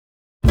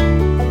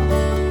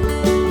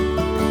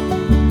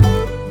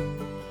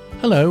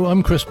Hello,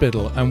 I'm Chris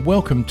Biddle and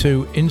welcome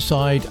to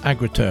Inside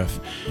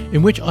AgriTurf,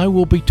 in which I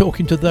will be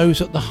talking to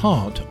those at the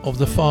heart of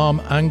the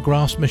farm and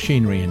grass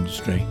machinery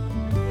industry.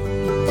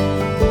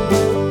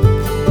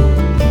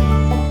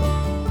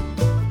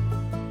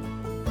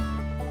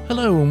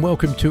 Hello and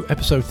welcome to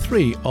episode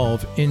 3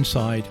 of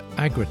Inside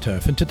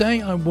AgriTurf, and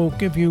today I will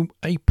give you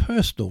a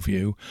personal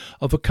view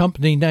of a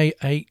company, nay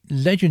a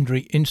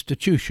legendary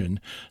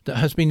institution that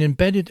has been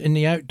embedded in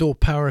the outdoor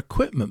power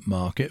equipment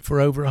market for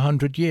over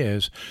 100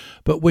 years,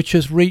 but which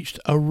has reached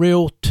a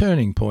real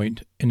turning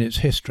point in its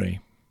history.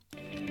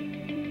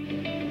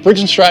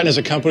 Briggs & Stratton is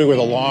a company with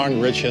a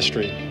long, rich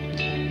history.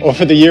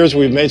 Over the years,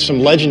 we've made some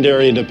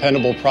legendary and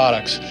dependable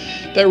products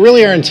that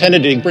really are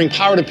intended to bring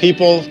power to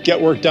people, get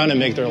work done, and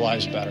make their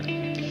lives better.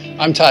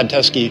 I'm Todd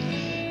Teske,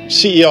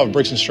 CEO of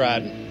Briggs &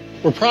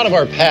 Stratton. We're proud of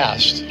our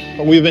past,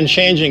 but we've been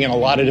changing in a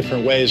lot of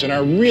different ways and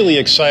are really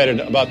excited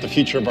about the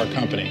future of our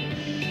company.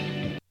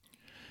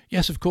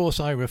 Yes, of course,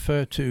 I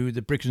refer to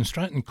the Briggs &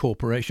 Stratton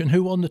Corporation,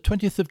 who on the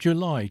 20th of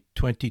July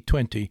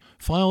 2020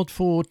 filed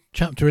for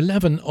Chapter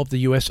 11 of the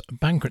US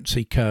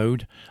Bankruptcy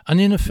Code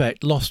and in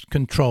effect lost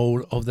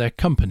control of their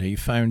company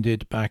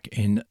founded back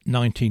in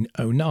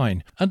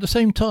 1909. At the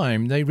same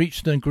time, they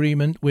reached an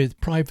agreement with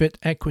private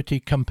equity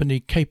company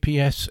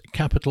KPS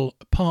Capital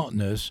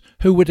Partners,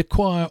 who would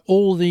acquire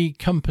all the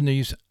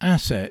company's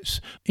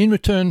assets in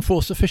return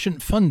for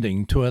sufficient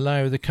funding to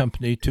allow the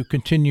company to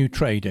continue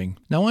trading.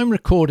 Now, I'm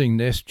recording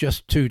this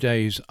just 2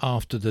 days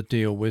after the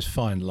deal was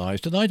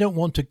finalised, and I don't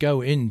want to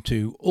go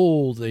into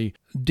all the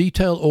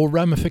detail or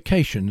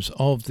ramifications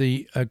of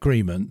the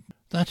agreement.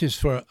 That is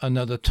for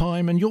another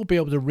time, and you'll be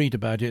able to read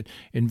about it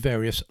in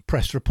various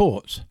press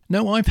reports.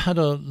 Now, I've had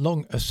a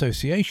long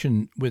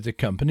association with the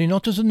company,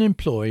 not as an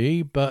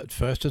employee, but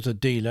first as a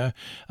dealer,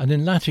 and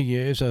in latter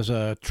years as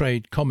a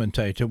trade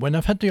commentator, when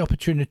I've had the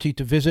opportunity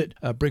to visit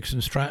Briggs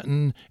 &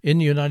 Stratton in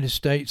the United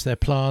States, their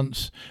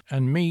plants,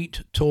 and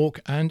meet, talk,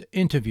 and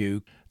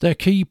interview their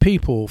key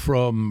people,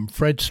 from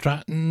Fred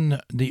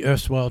Stratton, the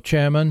erstwhile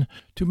chairman,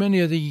 to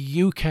many of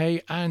the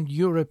UK and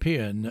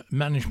European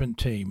management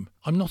team.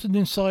 I'm not an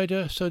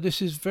insider, so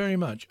this is very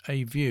much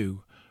a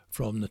view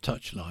from the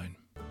touchline.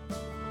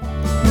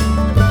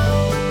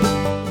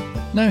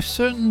 Now,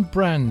 certain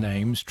brand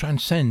names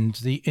transcend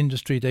the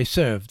industry they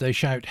serve. They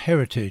shout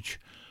heritage,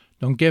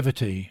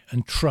 longevity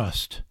and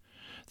trust.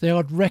 They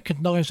are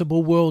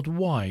recognisable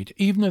worldwide,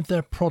 even if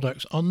their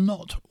products are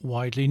not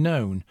widely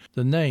known.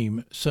 The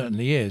name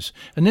certainly is.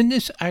 And in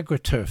this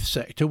AgriTurf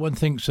sector, one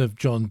thinks of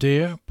John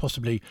Deere,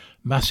 possibly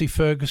Massey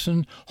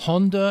Ferguson,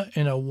 Honda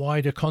in a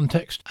wider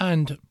context,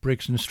 and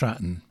Briggs &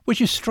 Stratton. Which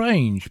is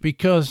strange,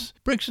 because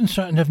Briggs &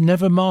 Stratton have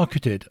never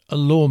marketed a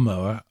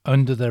lawnmower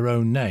under their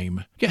own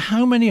name. Yet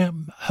how many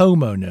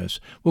homeowners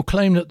will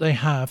claim that they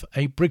have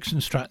a Briggs &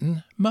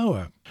 Stratton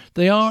mower?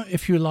 They are,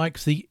 if you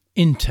like, the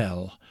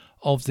Intel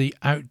of the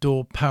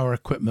outdoor power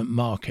equipment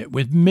market,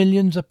 with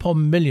millions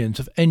upon millions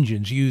of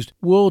engines used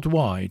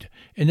worldwide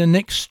in an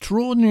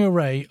extraordinary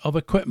array of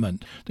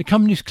equipment. The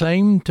company's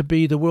claim to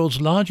be the world's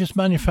largest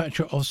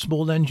manufacturer of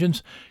small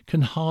engines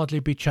can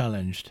hardly be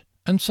challenged.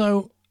 And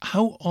so,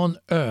 how on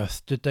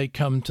earth did they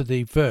come to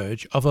the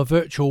verge of a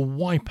virtual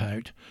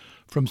wipeout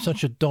from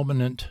such a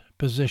dominant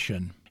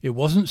position? It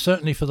wasn't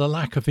certainly for the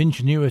lack of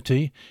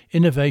ingenuity,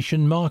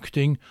 innovation,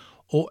 marketing,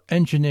 or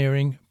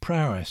engineering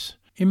prowess.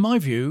 In my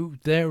view,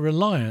 their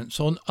reliance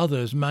on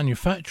others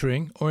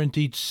manufacturing or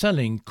indeed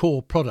selling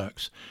core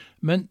products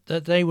meant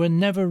that they were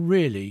never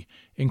really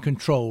in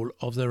control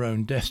of their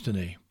own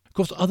destiny. Of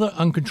course, other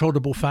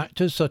uncontrollable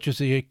factors such as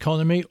the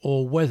economy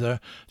or weather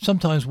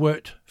sometimes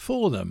worked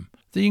for them.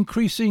 The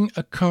increasing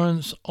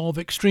occurrence of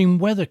extreme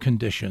weather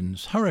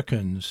conditions,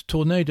 hurricanes,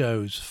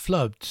 tornadoes,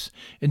 floods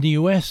in the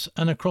US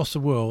and across the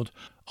world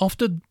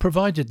often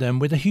provided them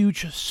with a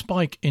huge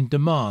spike in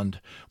demand,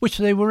 which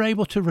they were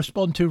able to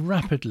respond to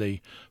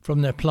rapidly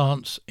from their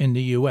plants in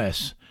the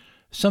US,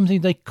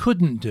 something they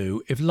couldn't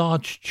do if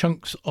large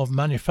chunks of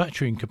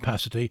manufacturing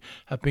capacity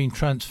had been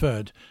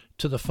transferred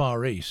to the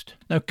Far East.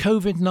 Now,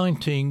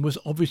 COVID-19 was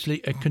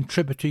obviously a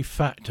contributory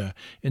factor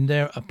in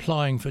their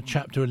applying for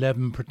Chapter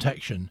 11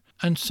 protection,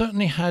 and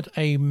certainly had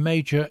a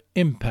major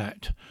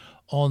impact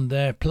on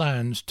their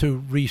plans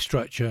to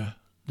restructure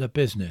the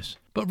business.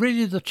 But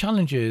really the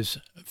challenges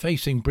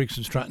facing Briggs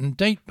 & Stratton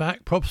date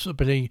back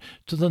possibly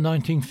to the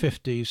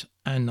 1950s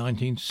and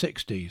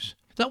 1960s.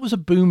 That was a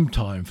boom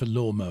time for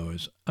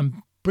lawnmowers,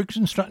 and Briggs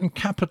 & Stratton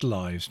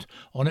capitalised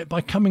on it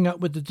by coming up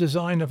with the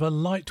design of a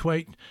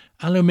lightweight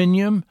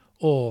aluminium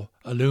or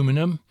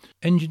aluminum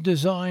engine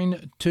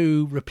design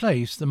to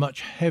replace the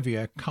much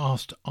heavier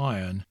cast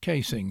iron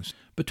casings.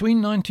 Between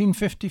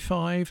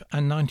 1955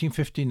 and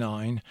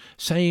 1959,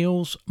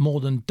 sales more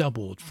than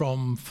doubled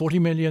from $40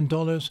 million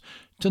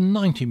to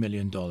 $90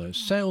 million.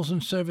 Sales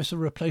and service of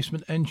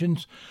replacement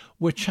engines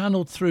were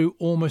channeled through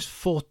almost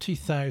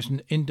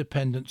 40,000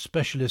 independent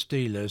specialist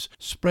dealers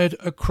spread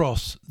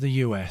across the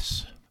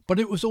US. But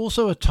it was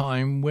also a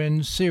time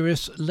when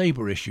serious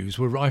labour issues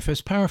were rife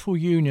as powerful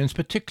unions,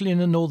 particularly in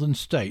the northern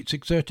states,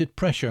 exerted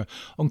pressure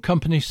on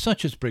companies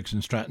such as Briggs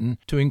 & Stratton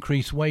to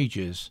increase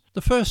wages.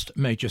 The first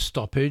major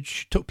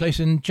stoppage took place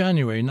in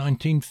January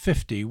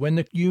 1950 when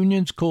the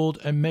unions called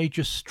a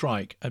major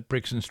strike at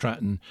Briggs &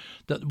 Stratton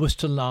that was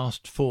to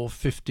last for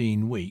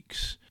 15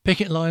 weeks.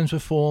 Picket lines were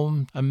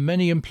formed and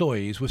many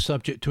employees were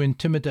subject to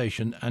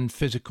intimidation and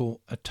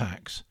physical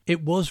attacks.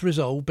 It was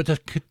resolved, but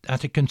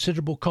at a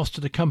considerable cost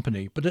to the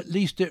company, but at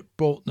least it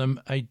brought them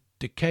a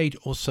decade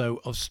or so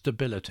of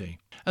stability.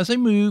 As they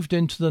moved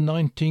into the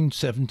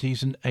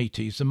 1970s and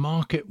 80s, the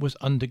market was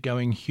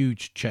undergoing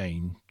huge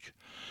change.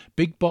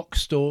 Big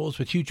box stores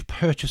with huge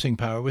purchasing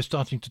power were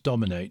starting to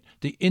dominate.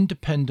 The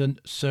independent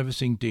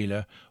servicing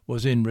dealer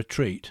was in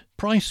retreat.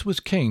 Price was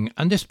king,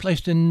 and this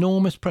placed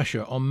enormous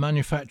pressure on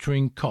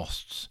manufacturing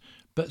costs.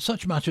 But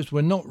such matters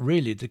were not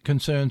really the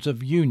concerns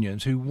of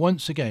unions, who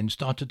once again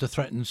started to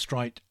threaten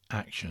strike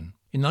action.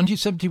 In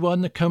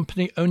 1971, the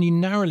company only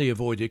narrowly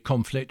avoided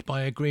conflict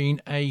by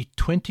agreeing a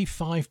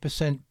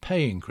 25%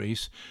 pay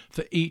increase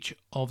for each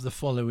of the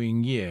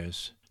following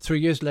years. 3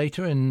 years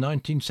later, in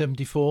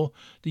 1974,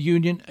 the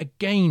union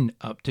again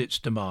upped its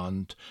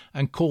demand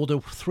and called a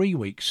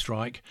 3-week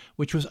strike,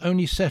 which was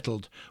only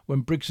settled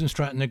when Briggs &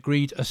 Stratton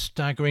agreed a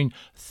staggering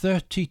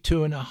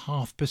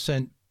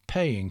 32.5%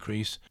 pay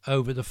increase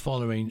over the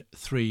following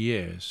 3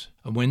 years.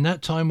 And when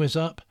that time was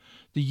up,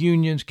 the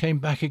unions came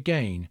back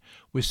again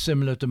with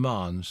similar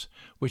demands,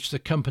 which the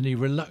company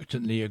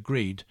reluctantly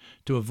agreed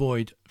to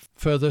avoid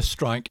further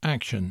strike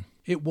action.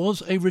 It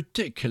was a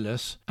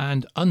ridiculous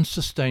and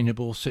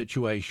unsustainable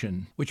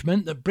situation, which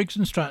meant that Briggs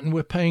 & Stratton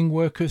were paying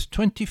workers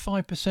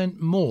 25%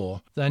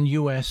 more than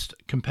US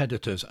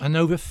competitors and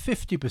over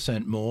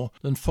 50% more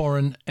than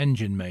foreign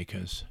engine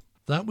makers.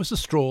 That was the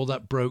straw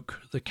that broke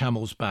the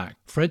camel's back.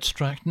 Fred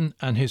Stratton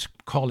and his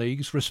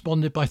colleagues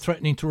responded by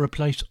threatening to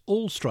replace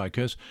all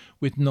strikers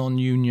with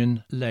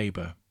non-union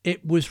labour.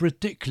 It was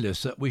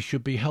ridiculous that we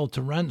should be held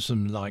to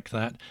ransom like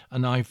that,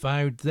 and I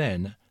vowed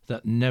then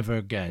that never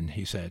again,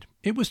 he said.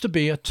 It was to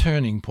be a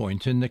turning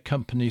point in the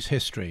company's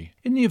history.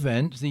 In the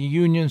event, the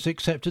unions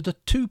accepted a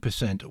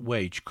 2%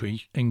 wage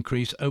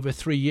increase over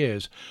 3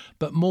 years,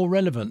 but more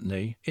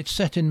relevantly, it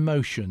set in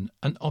motion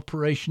an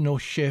operational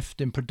shift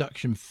in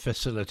production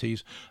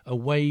facilities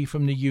away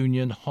from the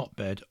union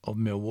hotbed of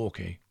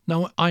Milwaukee.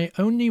 Now, I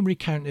only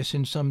recount this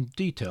in some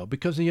detail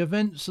because the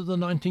events of the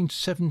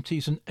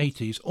 1970s and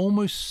 80s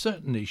almost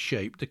certainly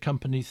shaped the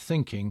company's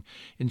thinking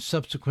in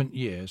subsequent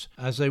years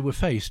as they were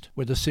faced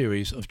with a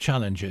series of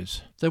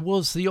challenges. There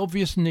was the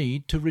obvious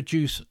need to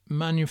reduce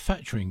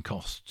manufacturing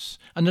costs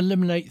and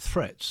eliminate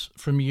threats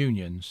from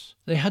unions.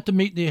 They had to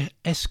meet the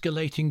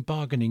escalating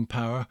bargaining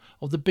power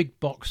of the big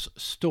box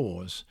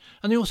stores,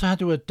 and they also had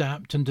to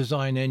adapt and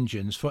design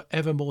engines for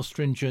ever more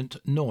stringent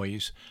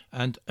noise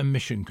and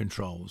emission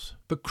controls.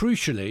 But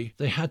crucially,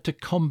 they had to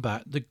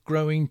combat the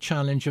growing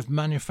challenge of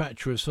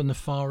manufacturers from the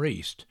Far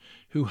East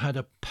who had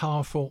a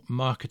powerful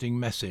marketing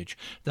message,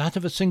 that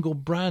of a single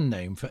brand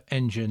name for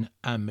engine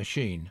and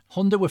machine.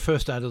 Honda were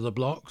first out of the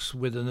blocks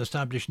with an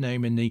established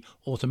name in the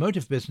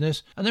automotive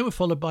business, and they were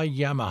followed by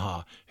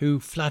Yamaha, who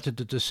flattered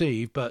to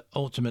deceive but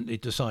ultimately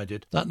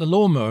decided that the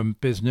lawnmower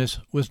business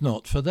was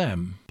not for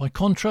them. By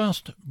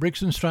contrast,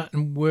 Briggs &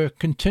 Stratton were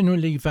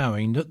continually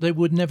vowing that they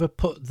would never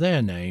put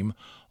their name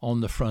on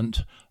the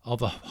front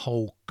of a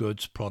whole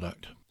goods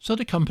product. So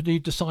the company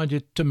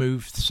decided to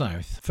move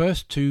south,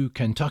 first to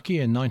Kentucky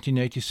in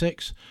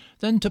 1986,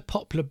 then to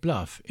Poplar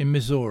Bluff in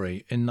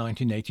Missouri in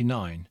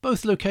 1989.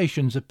 Both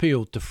locations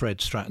appealed to Fred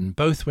Stratton.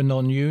 Both were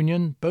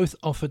non-union, both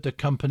offered the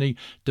company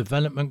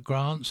development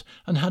grants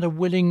and had a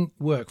willing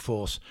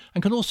workforce,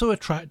 and could also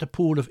attract a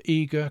pool of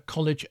eager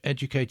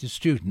college-educated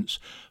students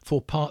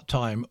for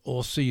part-time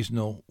or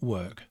seasonal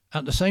work.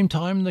 At the same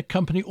time, the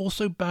company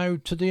also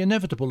bowed to the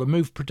inevitable and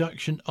moved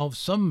production of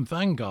some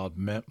Vanguard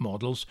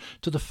models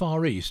to the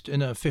Far East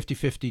in a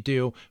 50-50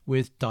 deal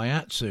with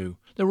Daihatsu.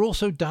 There were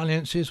also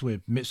dalliances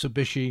with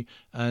Mitsubishi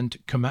and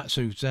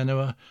Komatsu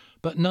Zenoa,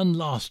 but none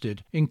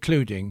lasted,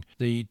 including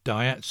the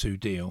Daihatsu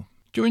deal.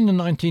 During the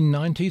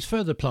 1990s,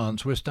 further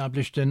plants were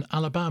established in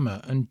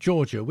Alabama and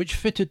Georgia, which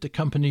fitted the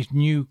company's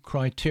new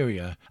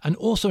criteria and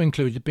also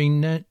included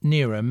being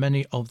nearer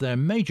many of their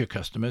major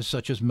customers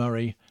such as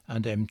Murray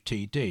and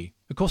MTD.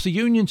 Of course, the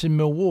unions in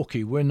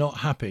Milwaukee were not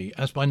happy,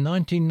 as by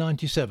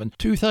 1997,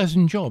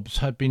 2,000 jobs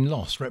had been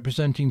lost,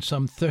 representing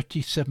some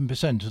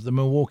 37% of the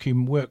Milwaukee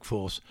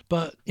workforce.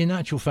 But in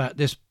actual fact,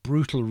 this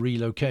brutal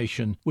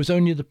relocation was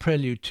only the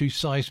prelude to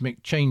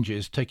seismic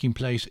changes taking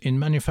place in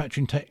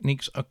manufacturing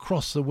techniques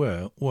across the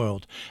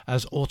world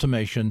as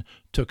automation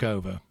took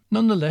over.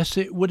 Nonetheless,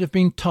 it would have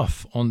been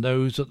tough on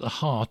those at the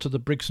heart of the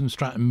Briggs &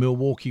 Stratton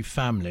Milwaukee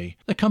family.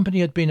 The company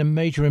had been a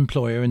major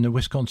employer in the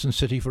Wisconsin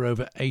city for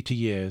over 80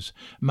 years.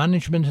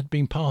 Management had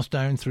been passed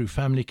down through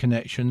family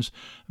connections,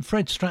 and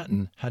Fred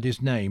Stratton had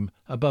his name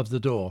above the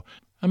door,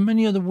 and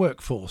many of the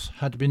workforce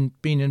had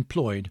been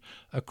employed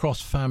across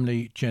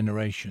family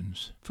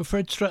generations. For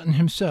Fred Stratton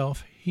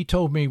himself, He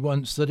told me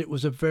once that it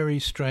was a very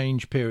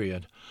strange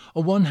period.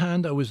 On one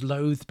hand, I was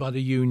loathed by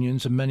the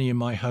unions and many in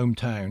my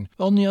hometown.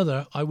 On the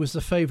other, I was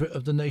the favourite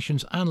of the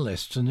nation's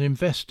analysts and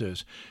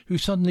investors, who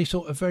suddenly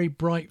saw a very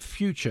bright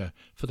future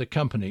for the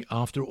company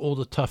after all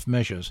the tough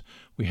measures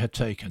we had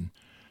taken.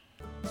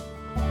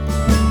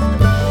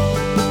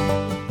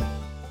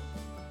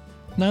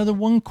 Now, the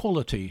one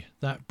quality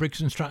that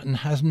Briggs & Stratton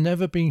has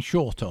never been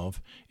short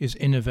of is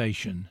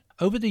innovation.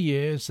 Over the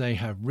years, they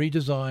have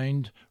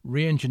redesigned,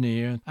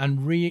 re-engineered and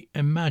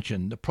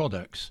reimagined the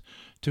products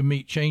to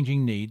meet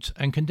changing needs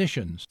and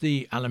conditions.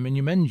 The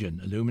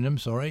aluminum,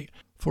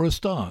 for a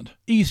start.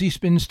 Easy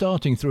spin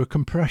starting through a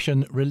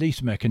compression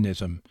release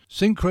mechanism.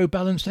 Synchro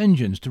balanced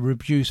engines to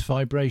reduce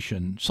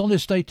vibration. Solid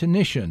state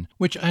ignition,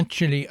 which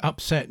actually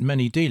upset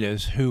many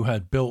dealers who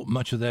had built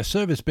much of their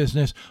service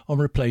business on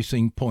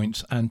replacing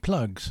points and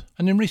plugs.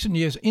 And in recent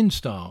years,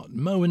 Instart,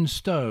 Mow &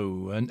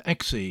 Stow and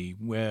Exie,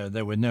 where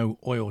there were no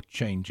oil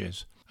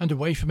changes. And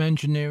away from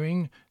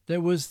engineering,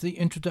 there was the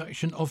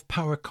introduction of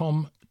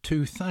PowerCom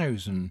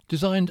 2000,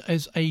 designed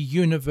as a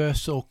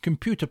universal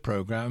computer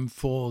program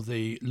for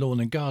the lawn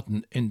and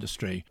garden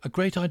industry. A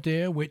great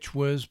idea which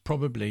was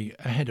probably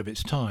ahead of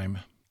its time.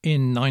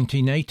 In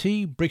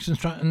 1980, Briggs &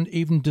 Stratton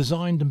even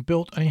designed and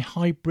built a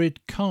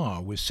hybrid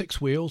car with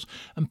 6 wheels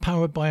and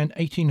powered by an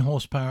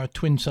 18-horsepower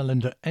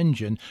twin-cylinder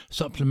engine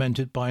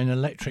supplemented by an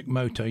electric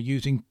motor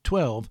using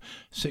 12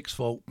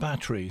 6-volt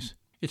batteries.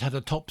 It had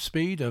a top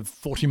speed of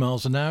 40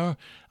 miles an hour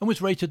and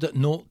was rated at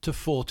 0 to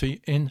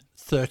 40 in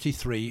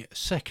 33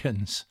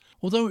 seconds.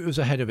 Although it was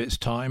ahead of its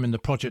time and the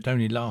project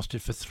only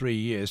lasted for 3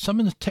 years,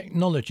 some of the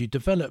technology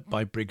developed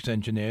by Briggs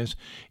engineers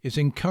is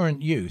in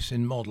current use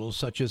in models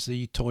such as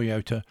the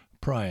Toyota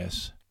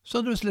Prius.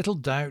 So there is little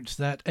doubt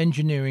that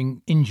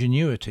engineering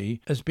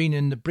ingenuity has been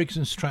in the Briggs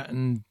 &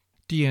 Stratton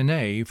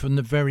DNA from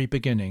the very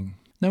beginning.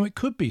 Now, it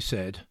could be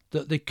said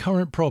that the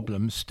current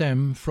problems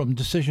stem from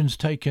decisions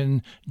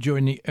taken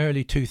during the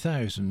early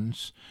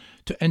 2000s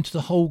to enter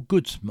the whole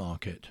goods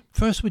market.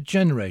 First with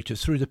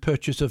generators through the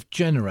purchase of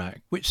Generac,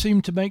 which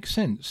seemed to make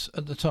sense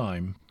at the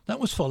time. That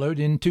was followed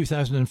in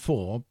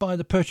 2004 by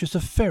the purchase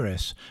of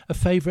Ferris, a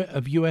favourite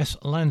of US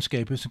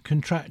landscapers and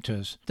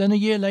contractors. Then a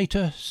year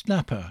later,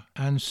 Snapper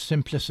and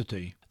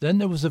Simplicity. Then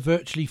there was a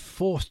virtually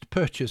forced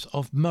purchase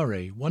of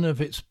Murray, one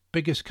of its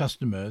biggest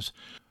customers,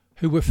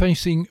 who were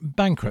facing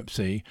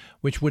bankruptcy,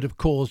 which would have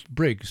caused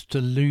Briggs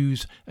to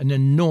lose an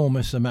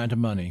enormous amount of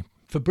money.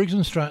 For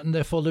Briggs & Stratton,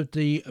 there followed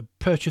the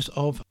purchase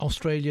of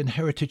Australian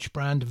heritage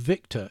brand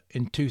Victor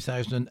in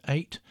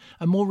 2008,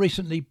 and more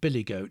recently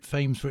Billy Goat,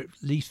 famed for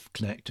its leaf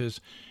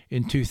connectors,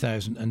 in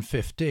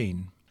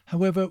 2015.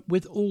 However,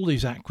 with all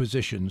these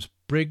acquisitions,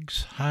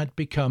 Briggs had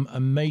become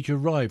a major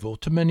rival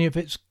to many of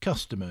its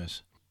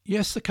customers.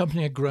 Yes, the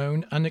company had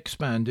grown and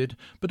expanded,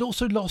 but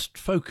also lost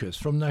focus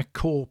from their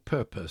core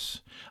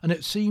purpose, and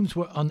it seems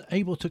were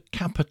unable to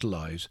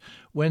capitalise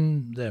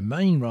when their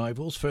main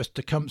rivals, first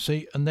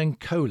Tecumseh and then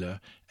Kohler,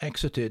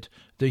 exited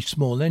the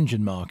small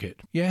engine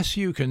market. Yes,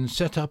 you can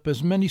set up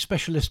as many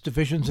specialist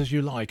divisions as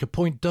you like,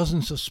 appoint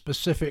dozens of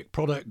specific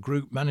product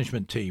group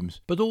management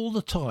teams, but all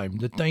the time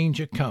the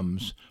danger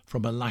comes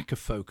from a lack of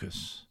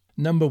focus.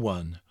 Number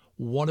 1,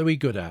 what are we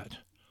good at?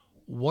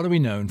 What are we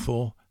known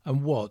for?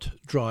 And what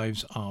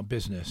drives our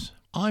business?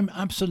 I'm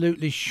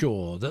absolutely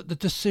sure that the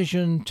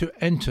decision to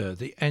enter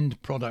the end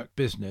product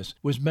business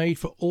was made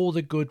for all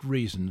the good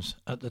reasons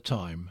at the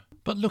time.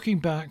 But looking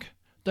back,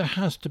 there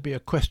has to be a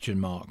question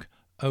mark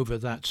over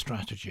that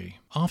strategy.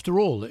 After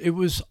all, it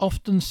was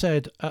often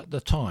said at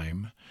the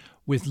time,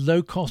 with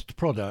low-cost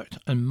product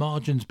and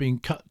margins being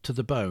cut to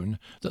the bone,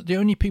 that the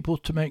only people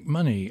to make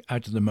money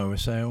out of the mower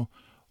sale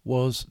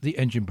was the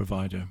engine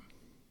provider.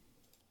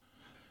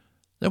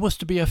 There was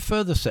to be a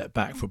further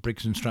setback for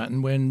Briggs &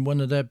 Stratton when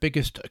one of their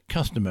biggest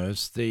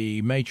customers,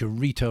 the major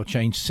retail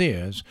chain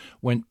Sears,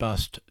 went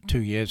bust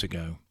 2 years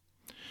ago.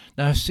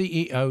 Now,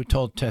 CEO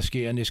Todd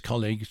Teske and his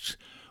colleagues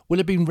will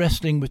have been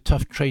wrestling with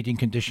tough trading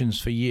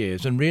conditions for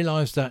years and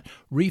realised that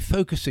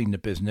refocusing the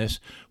business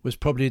was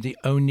probably the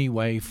only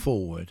way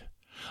forward.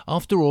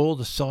 After all,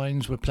 the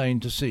signs were plain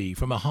to see.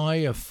 From a high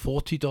of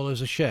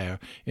 $40 a share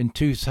in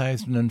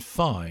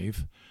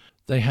 2005,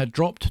 they had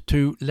dropped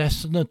to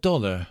less than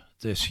 $1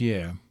 this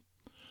year.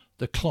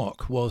 The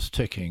clock was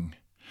ticking,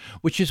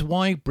 which is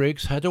why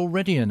Briggs had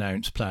already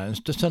announced plans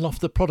to sell off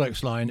the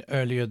products line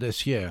earlier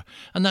this year,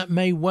 and that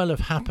may well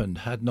have happened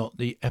had not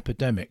the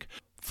epidemic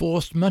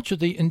forced much of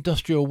the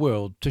industrial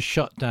world to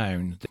shut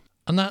down,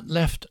 and that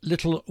left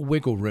little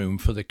wiggle room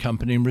for the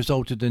company and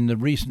resulted in the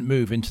recent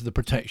move into the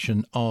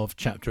protection of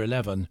Chapter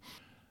 11.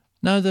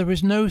 Now, there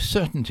is no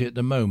certainty at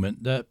the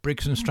moment that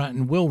Briggs &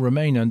 Stratton will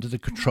remain under the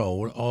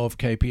control of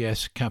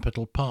KPS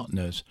Capital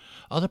Partners.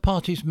 Other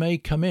parties may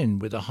come in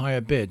with a higher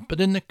bid,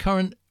 but in the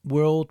current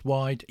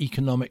worldwide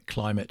economic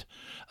climate,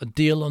 a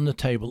deal on the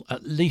table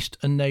at least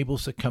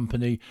enables the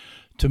company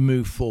to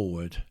move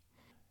forward.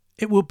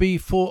 It will be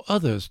for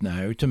others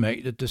now to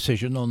make the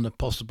decision on the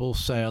possible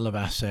sale of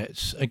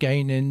assets,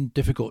 again in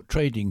difficult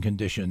trading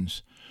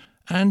conditions.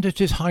 And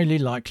it is highly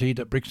likely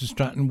that Briggs &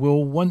 Stratton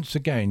will once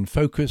again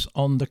focus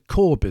on the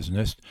core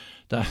business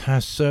that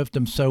has served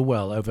them so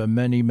well over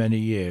many, many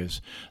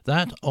years,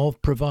 that of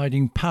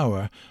providing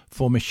power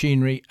for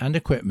machinery and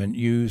equipment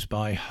used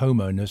by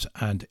homeowners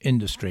and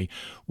industry,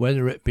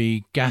 whether it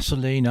be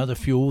gasoline, other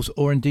fuels,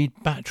 or indeed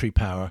battery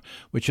power,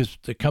 which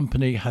the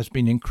company has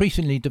been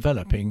increasingly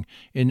developing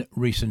in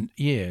recent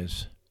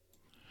years.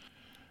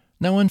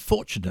 Now,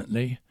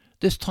 unfortunately,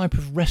 this type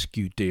of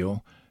rescue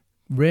deal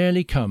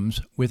rarely comes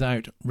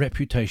without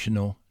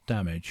reputational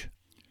damage.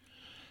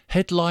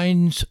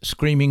 Headlines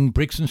screaming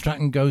Briggs &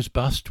 Stratton goes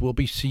bust will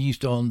be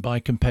seized on by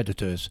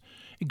competitors.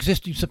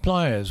 Existing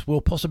suppliers will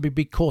possibly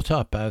be caught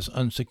up as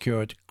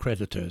unsecured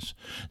creditors.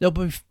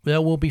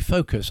 There will be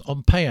focus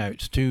on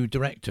payouts to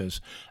directors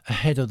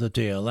ahead of the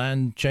deal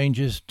and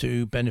changes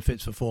to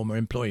benefits for former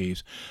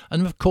employees.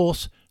 And of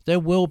course, there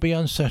will be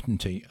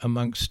uncertainty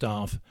amongst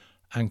staff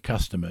and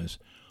customers.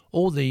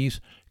 All these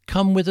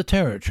come with the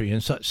territory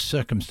in such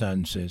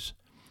circumstances.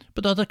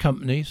 But other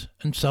companies,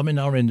 and some in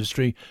our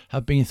industry,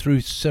 have been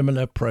through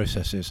similar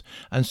processes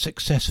and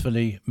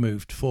successfully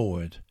moved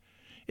forward.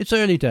 It's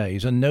early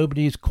days and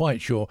nobody is quite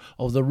sure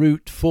of the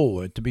route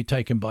forward to be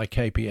taken by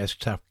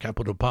KPS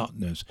Capital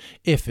Partners,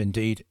 if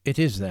indeed it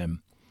is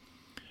them.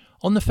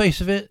 On the face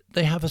of it,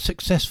 they have a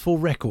successful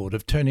record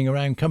of turning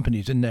around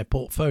companies in their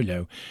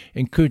portfolio,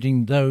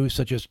 including those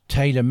such as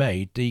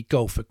TaylorMade, the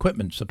golf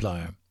equipment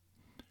supplier.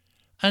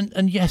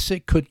 And yes,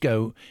 it could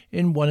go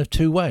in one of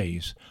two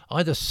ways.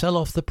 Either sell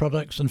off the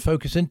products and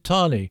focus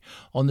entirely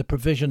on the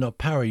provision of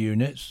power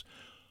units,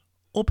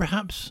 or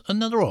perhaps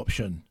another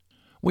option.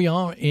 We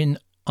are in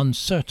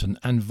uncertain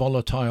and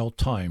volatile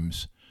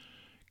times.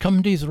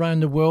 Companies around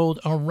the world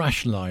are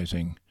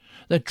rationalising.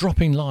 They're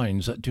dropping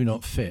lines that do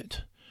not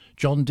fit.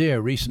 John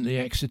Deere recently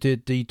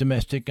exited the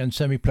domestic and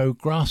semi-pro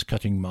grass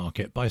cutting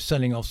market by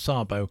selling off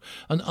Sabo,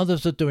 and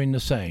others are doing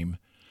the same.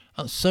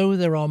 And so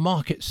there are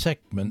market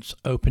segments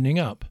opening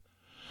up.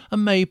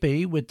 And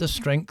maybe with the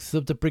strength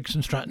of the Briggs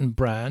 & Stratton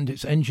brand,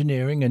 its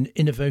engineering and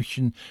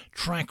innovation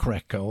track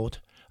record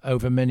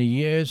over many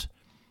years,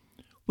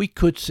 we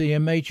could see a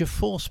major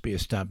force be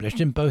established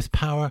in both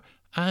power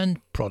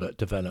and product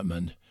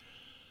development.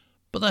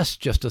 But that's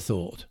just a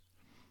thought.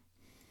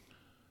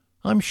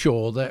 I'm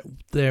sure that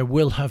there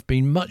will have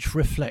been much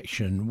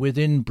reflection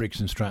within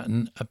Briggs &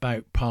 Stratton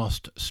about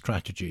past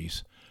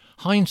strategies.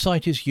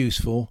 Hindsight is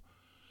useful,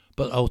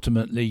 but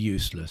ultimately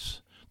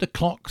useless. The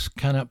clocks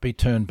cannot be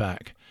turned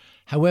back.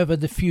 However,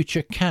 the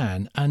future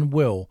can and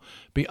will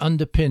be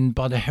underpinned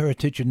by the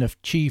heritage and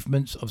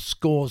achievements of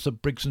scores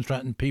of Briggs &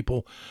 Stratton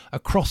people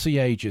across the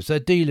ages, their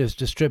dealers,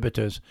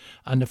 distributors,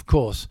 and of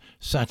course,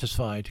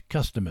 satisfied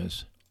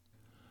customers.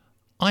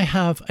 I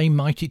have a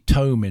mighty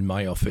tome in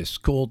my office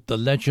called The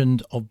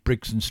Legend of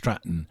Briggs &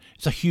 Stratton.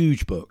 It's a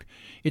huge book.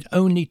 It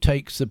only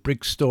takes the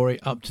Briggs story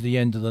up to the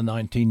end of the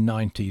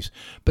 1990s,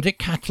 but it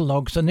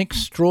catalogues an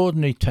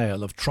extraordinary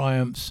tale of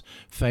triumphs,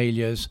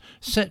 failures,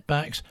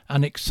 setbacks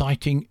and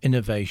exciting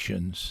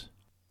innovations.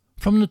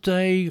 From the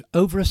day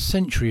over a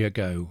century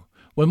ago,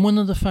 when one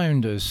of the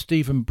founders,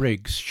 Stephen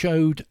Briggs,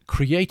 showed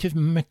creative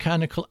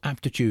mechanical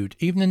aptitude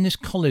even in his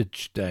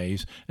college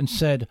days and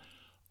said,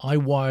 "I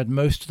wired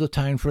most of the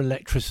town for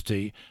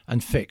electricity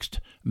and fixed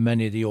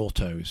many of the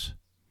autos."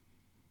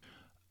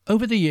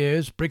 Over the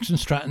years, Briggs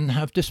 & Stratton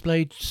have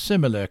displayed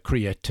similar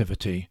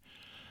creativity,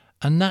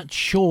 and that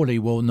surely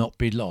will not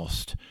be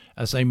lost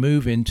as they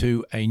move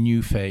into a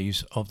new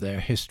phase of their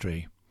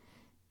history.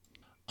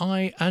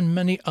 I and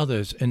many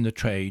others in the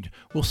trade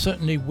will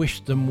certainly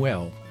wish them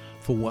well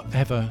for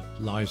whatever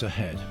lies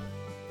ahead.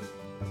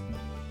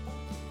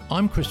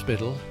 I'm Chris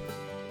Biddle.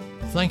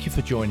 Thank you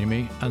for joining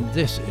me, and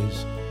this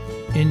is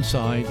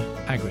Inside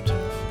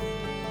Agriturf.